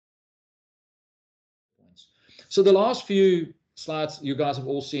decisions. So the last few slides you guys have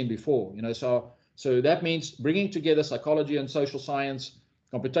all seen before, so that means bringing together psychology and social science,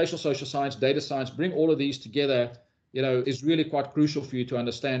 computational social science, data science, bring all of these together, is really quite crucial for you to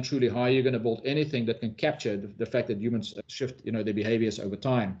understand truly how you're going to build anything that can capture the fact that humans shift, their behaviors over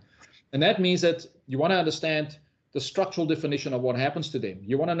time. And that means that you want to understand the structural definition of what happens to them.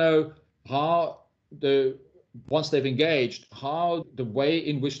 You want to know how once they've engaged, how the way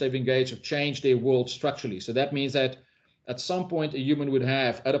in which they've engaged have changed their world structurally. So that means that at some point a human would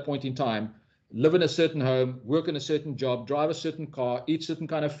have, at a point in time, live in a certain home, work in a certain job, drive a certain car, eat certain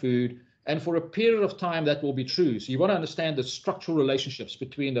kind of food, and for a period of time that will be true. So you want to understand the structural relationships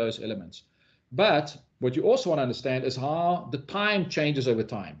between those elements. But what you also want to understand is how the time changes over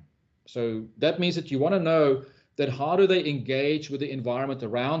time. So that means that you want to know that how do they engage with the environment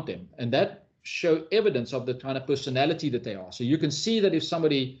around them, and that show evidence of the kind of personality that they are. So you can see that if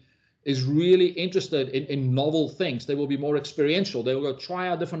somebody is really interested in novel things, they will be more experiential. They will go try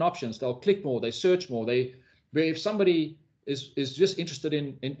out different options. They'll click more. They search more. If somebody is just interested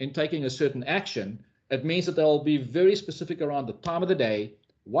in taking a certain action, it means that they'll be very specific around the time of the day,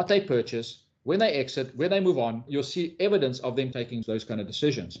 what they purchase, when they exit, where they move on. You'll see evidence of them taking those kind of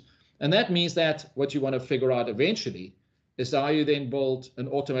decisions. And that means that what you want to figure out eventually is how you then build an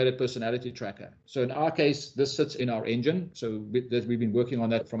automated personality tracker. So in our case, this sits in our engine. So we've been working on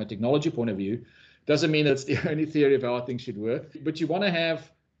that from a technology point of view. Doesn't mean it's the only theory of how things should work, but you want to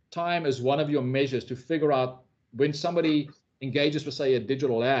have time as one of your measures to figure out when somebody engages with, say, a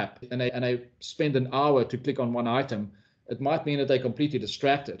digital app and they spend an hour to click on one item, it might mean that they're completely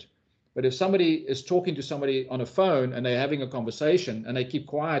distracted. But if somebody is talking to somebody on a phone and they're having a conversation and they keep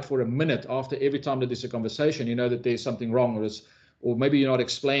quiet for a minute after every time that there's a conversation, you know that there's something wrong, or maybe you're not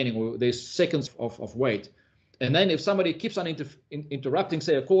explaining, or there's seconds of wait. And then if somebody keeps on interrupting,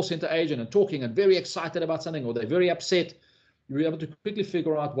 say, a call center agent and talking and very excited about something, or they're very upset, you'll be able to quickly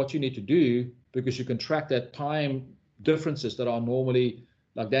figure out what you need to do, because you can track that time differences that are normally,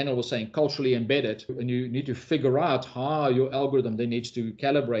 like Daniel was saying, culturally embedded, and you need to figure out how your algorithm then needs to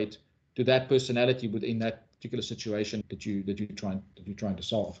calibrate to that personality within that particular situation that you're trying to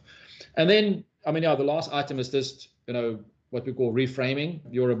solve. And then, the last item is just, what we call reframing,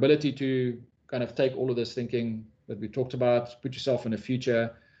 your ability to kind of take all of this thinking that we talked about, put yourself in the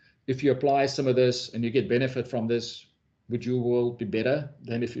future. If you apply some of this and you get benefit from this, would your world be better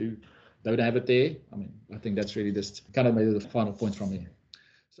than if you don't have it there? I think that's really just kind of maybe the final point from me.